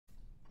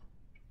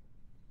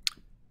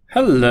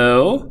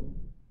Hello,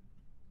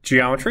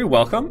 geometry,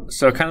 welcome.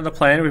 So kind of the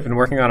plan, we've been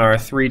working on our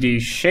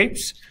 3D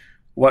shapes.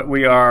 What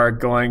we are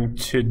going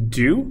to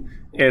do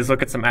is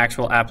look at some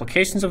actual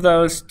applications of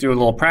those, do a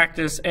little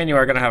practice, and you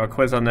are going to have a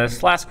quiz on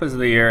this, last quiz of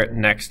the year,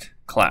 next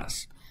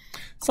class.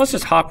 So let's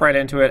just hop right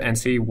into it and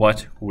see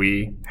what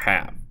we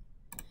have.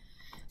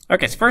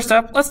 Okay, so first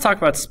up, let's talk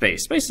about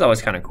space. Space is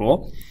always kind of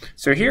cool.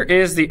 So here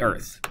is the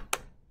Earth.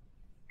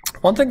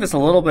 One thing that's a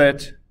little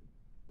bit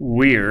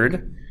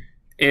weird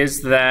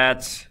is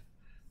that,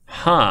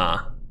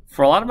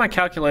 for a lot of my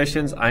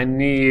calculations, I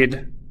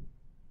need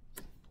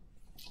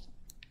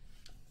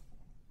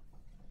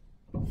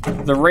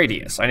the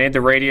radius. I need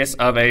the radius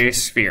of a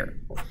sphere.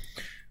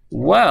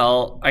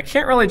 Well, I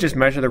can't really just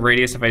measure the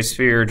radius of a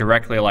sphere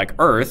directly like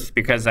Earth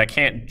because I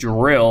can't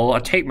drill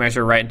a tape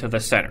measure right into the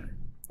center.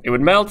 It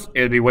would melt,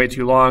 it would be way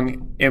too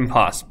long,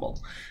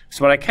 impossible.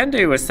 So what I can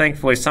do is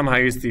thankfully somehow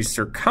use the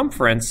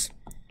circumference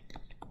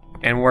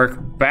and work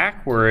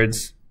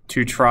backwards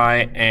to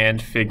try and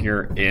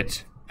figure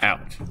it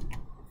out.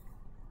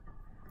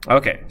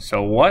 Okay,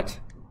 so what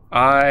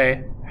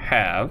I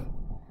have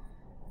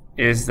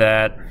is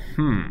that,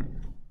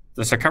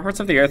 the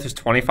circumference of the Earth is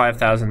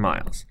 25,000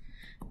 miles.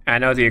 I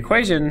know the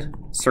equation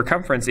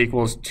circumference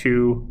equals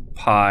 2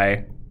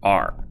 pi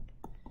r.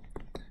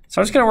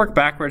 So I'm just going to work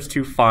backwards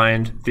to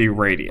find the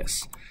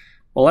radius.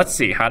 Well, let's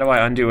see. How do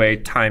I undo a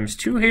times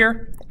 2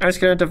 here? I'm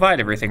just going to divide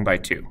everything by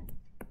 2.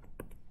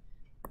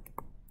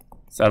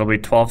 So that'll be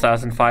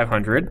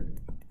 12,500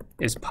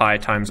 is pi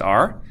times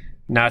r.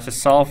 Now to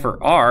solve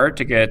for r,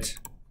 to get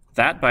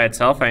that by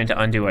itself, I need to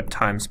undo a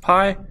times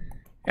pi,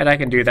 and I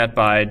can do that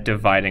by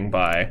dividing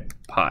by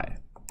pi.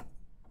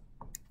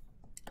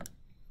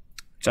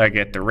 So I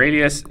get the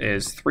radius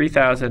is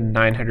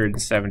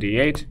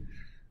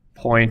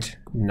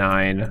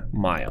 3,978.9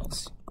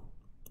 miles.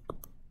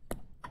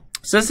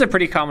 So this is a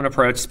pretty common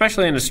approach,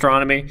 especially in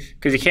astronomy,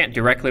 because you can't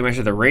directly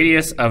measure the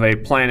radius of a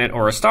planet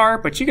or a star,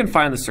 but you can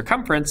find the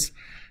circumference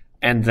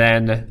and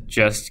then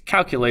just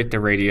calculate the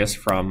radius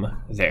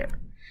from there.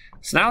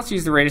 So now let's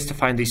use the radius to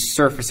find the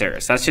surface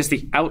area. So that's just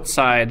the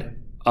outside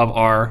of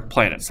our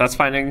planet. So that's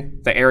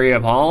finding the area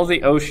of all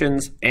the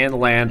oceans and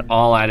land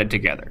all added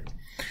together.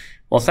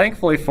 Well,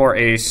 thankfully for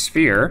a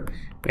sphere,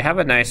 we have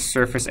a nice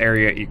surface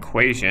area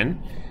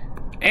equation,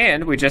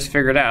 and we just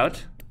figured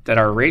out that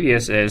our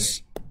radius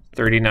is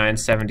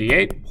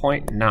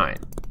 3978.9.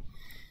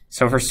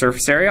 So for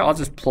surface area, I'll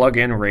just plug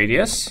in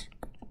radius,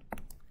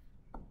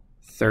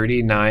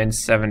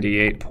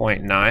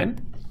 3978.9,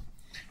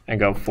 and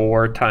go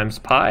 4 times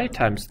pi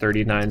times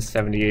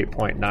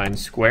 3978.9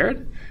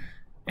 squared.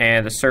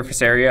 And the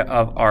surface area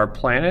of our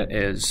planet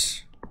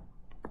is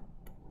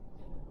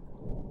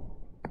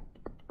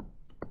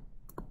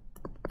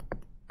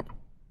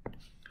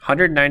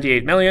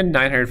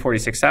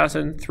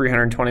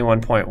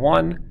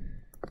 198,946,321.1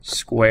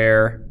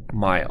 square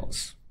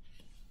miles.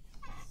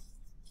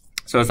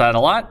 So is that a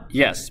lot?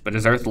 Yes. But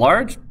is Earth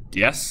large?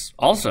 Yes,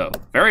 also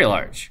very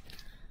large.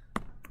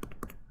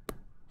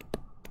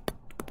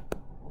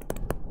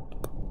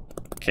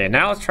 Okay,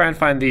 now let's try and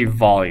find the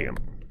volume.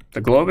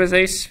 The globe is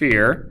a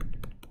sphere,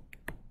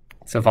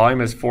 so volume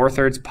is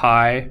 4/3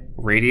 pi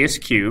radius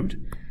cubed.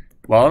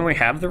 Well, and we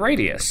have the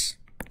radius.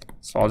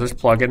 So I'll just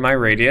plug in my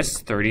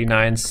radius,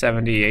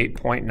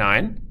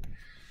 3978.9.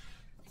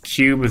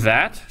 Cube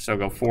that, so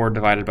go 4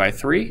 divided by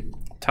 3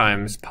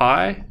 times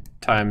pi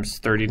times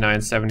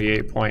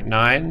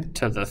 3978.9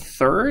 to the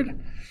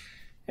third,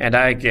 and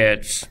I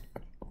get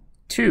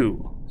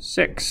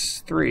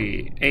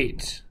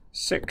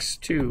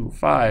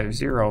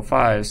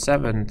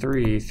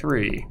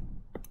 2,638,625,05733.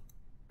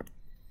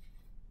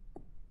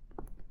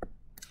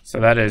 So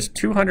that is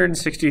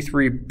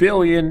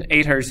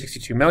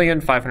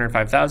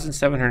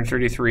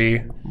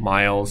 263,862,505,733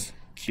 miles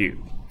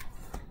cubed.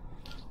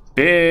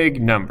 Big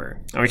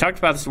number. And we talked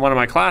about this in one of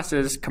my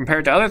classes.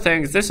 Compared to other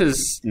things, this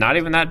is not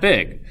even that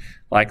big.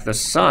 Like the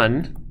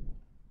sun,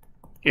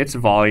 its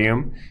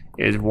volume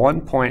is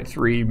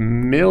 1.3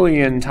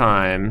 million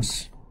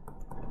times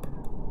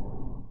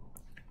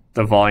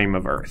the volume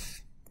of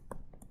Earth.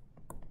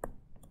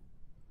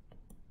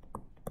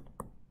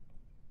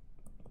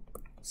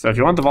 So if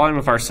you want the volume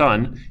of our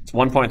sun, it's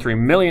 1.3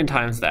 million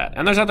times that.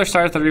 And there's other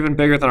stars that are even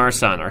bigger than our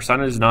sun. Our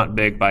sun is not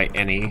big by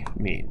any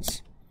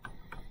means.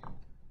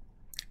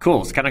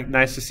 Cool, it's kind of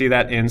nice to see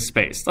that in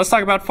space. Let's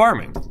talk about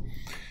farming.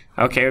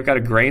 Okay, we've got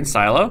a grain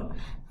silo.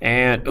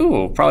 And,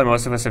 probably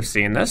most of us have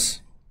seen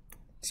this.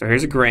 So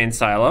here's a grain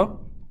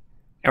silo.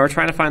 And we're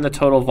trying to find the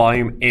total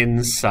volume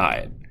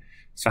inside.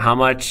 So how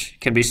much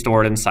can be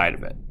stored inside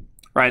of it?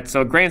 Right,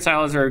 so grain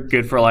silos are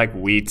good for like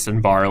wheats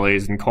and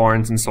barleys and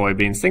corns and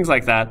soybeans, things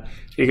like that.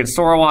 You can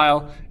store a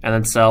while and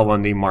then sell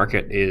when the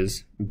market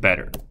is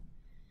better.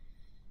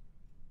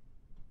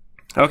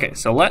 Okay,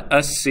 so let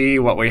us see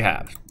what we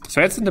have.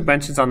 So I had some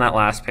dimensions on that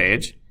last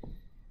page.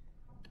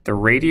 The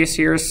radius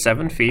here is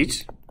 7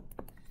 feet.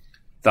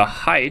 The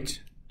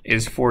height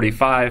is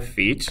 45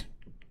 feet.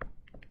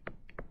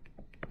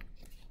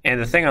 And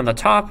the thing on the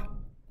top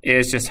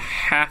is just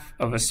half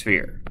of a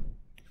sphere,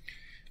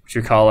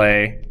 which we call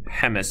a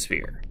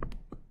hemisphere.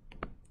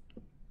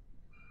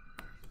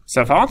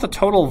 So if I want the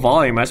total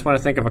volume, I just want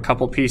to think of a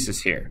couple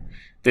pieces here.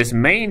 This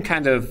main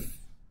kind of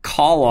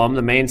column,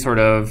 the main sort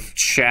of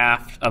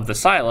shaft of the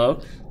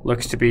silo,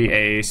 looks to be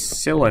a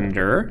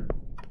cylinder.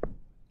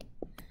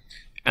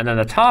 And then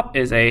the top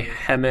is a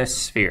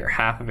hemisphere,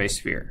 half of a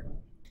sphere.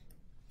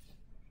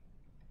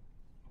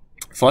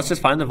 So let's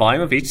just find the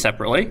volume of each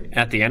separately.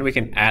 At the end, we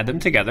can add them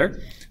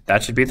together.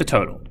 That should be the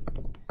total.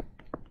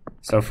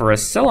 So for a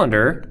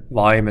cylinder,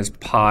 volume is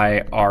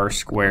pi r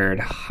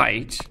squared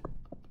height.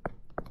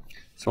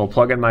 So we'll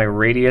plug in my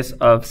radius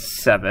of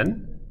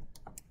 7.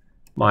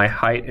 My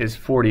height is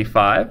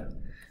 45.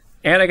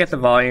 And I get the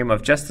volume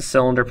of just the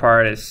cylinder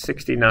part is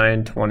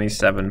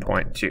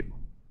 6927.2.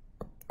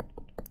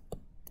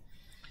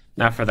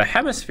 Now for the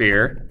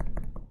hemisphere,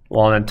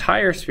 while an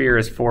entire sphere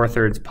is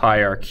 4/3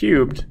 pi r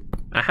cubed,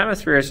 a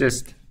hemisphere is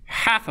just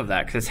half of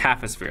that because it's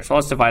half a sphere. So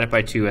let's divide it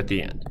by 2 at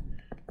the end.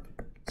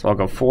 So I'll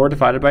go 4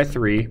 divided by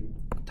 3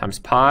 times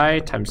pi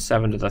times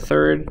 7 to the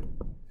 3rd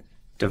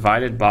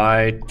divided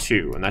by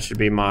 2. And that should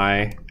be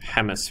my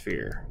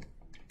hemisphere.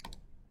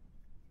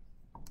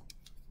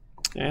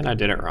 And I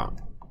did it wrong.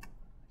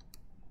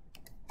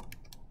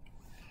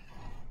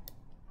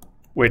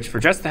 Which for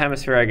just the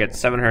hemisphere, I get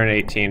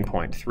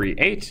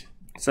 718.38.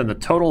 So the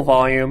total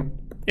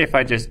volume, if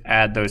I just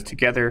add those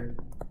together,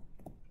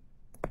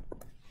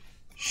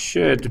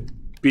 should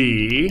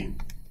be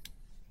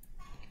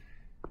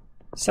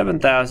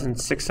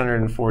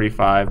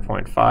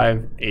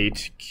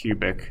 7,645.58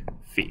 cubic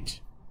feet.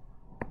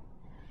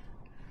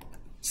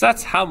 So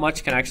that's how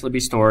much can actually be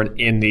stored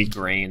in the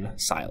grain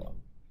silo.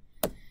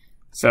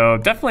 So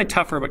definitely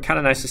tougher, but kind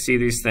of nice to see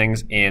these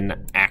things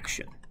in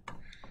action.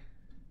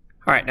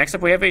 All right, next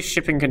up we have a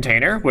shipping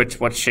container, which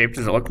what shape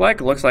does it look like?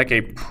 It looks like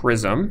a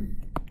prism.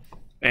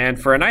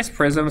 And for a nice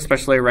prism,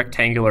 especially a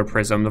rectangular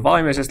prism, the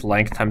volume is just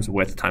length times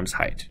width times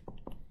height.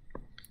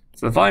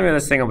 So the volume of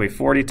this thing will be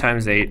 40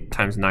 times 8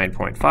 times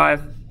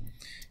 9.5,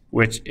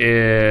 which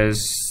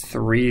is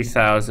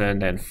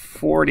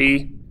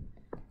 3,040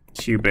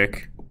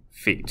 cubic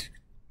feet.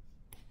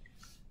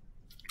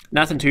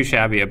 Nothing too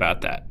shabby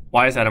about that.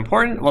 Why is that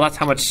important? Well, that's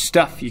how much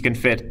stuff you can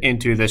fit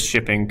into this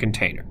shipping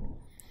container.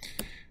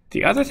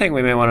 The other thing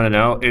we may want to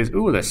know is,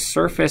 the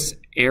surface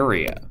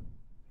area.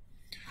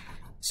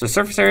 So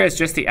surface area is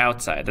just the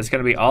outside. That's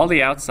going to be all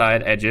the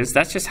outside edges.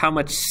 That's just how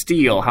much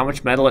steel, how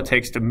much metal it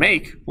takes to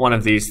make one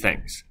of these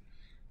things.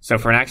 So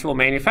for an actual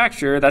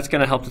manufacturer, that's going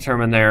to help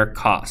determine their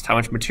cost, how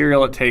much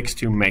material it takes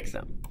to make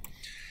them.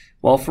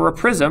 Well, for a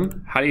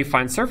prism, how do you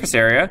find surface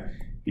area?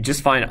 You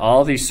just find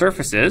all these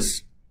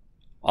surfaces,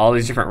 all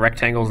these different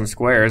rectangles and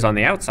squares on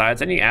the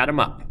outsides, and you add them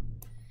up.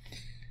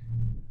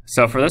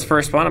 So for this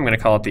first one, I'm going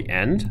to call it the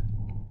end.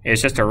 It's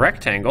just a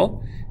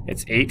rectangle.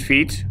 It's 8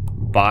 feet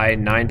by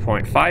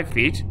 9.5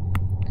 feet,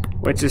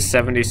 which is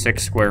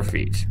 76 square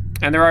feet.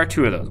 And there are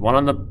 2 of those, one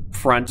on the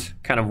front,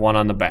 kind of one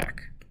on the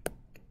back.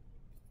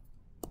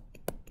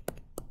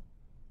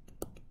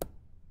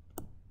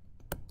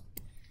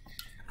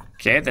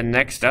 Okay, then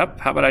next up,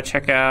 how about I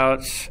check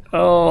out,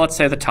 let's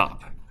say the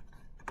top.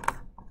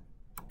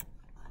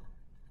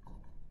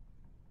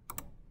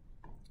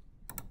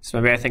 So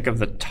maybe I think of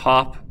the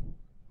top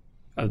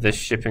of this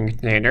shipping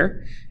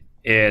container.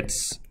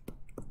 It's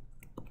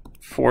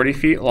 40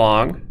 feet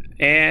long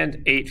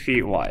and 8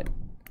 feet wide.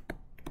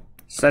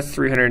 So that's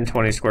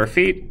 320 square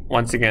feet.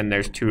 Once again,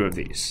 there's 2 of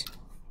these.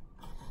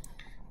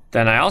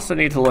 Then I also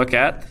need to look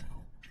at,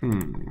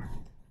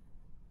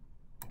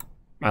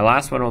 my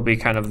last one will be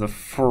kind of the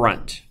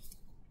front.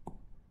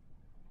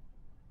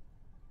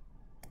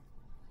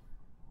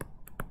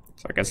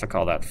 So I guess I'll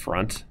call that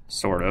front,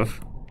 sort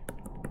of.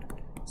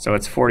 So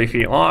it's 40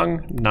 feet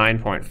long,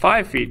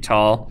 9.5 feet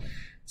tall,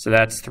 so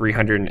that's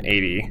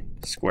 380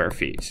 square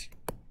feet.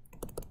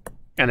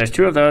 And there's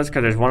 2 of those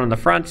because there's one in the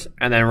front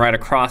and then right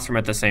across from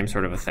it the same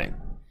sort of a thing.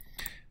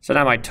 So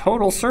now my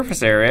total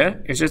surface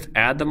area is just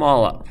add them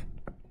all up.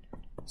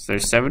 So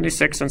there's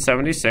 76 and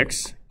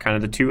 76, kind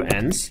of the 2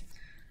 ends.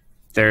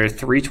 There's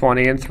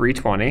 320 and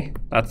 320,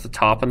 that's the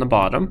top and the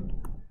bottom.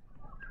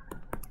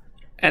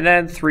 And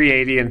then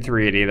 380 and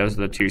 380, those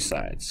are the 2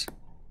 sides.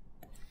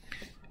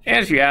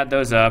 And if you add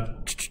those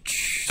up,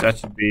 that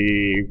should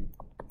be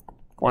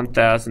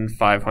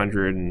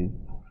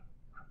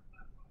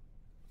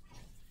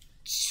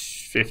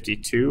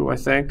 1,552, I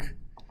think.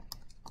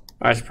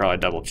 I should probably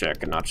double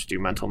check and not just do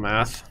mental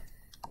math.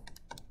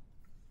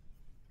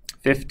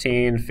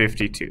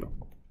 1552.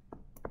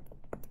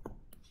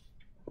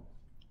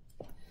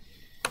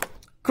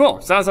 Cool,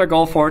 so that was our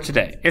goal for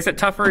today. Is it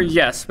tougher?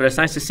 Yes, but it's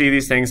nice to see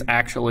these things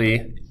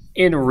actually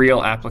in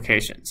real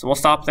application. So we'll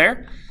stop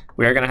there.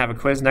 We are going to have a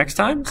quiz next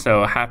time,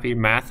 so happy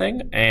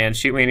mathing, and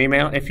shoot me an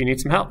email if you need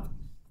some help.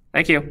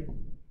 Thank you.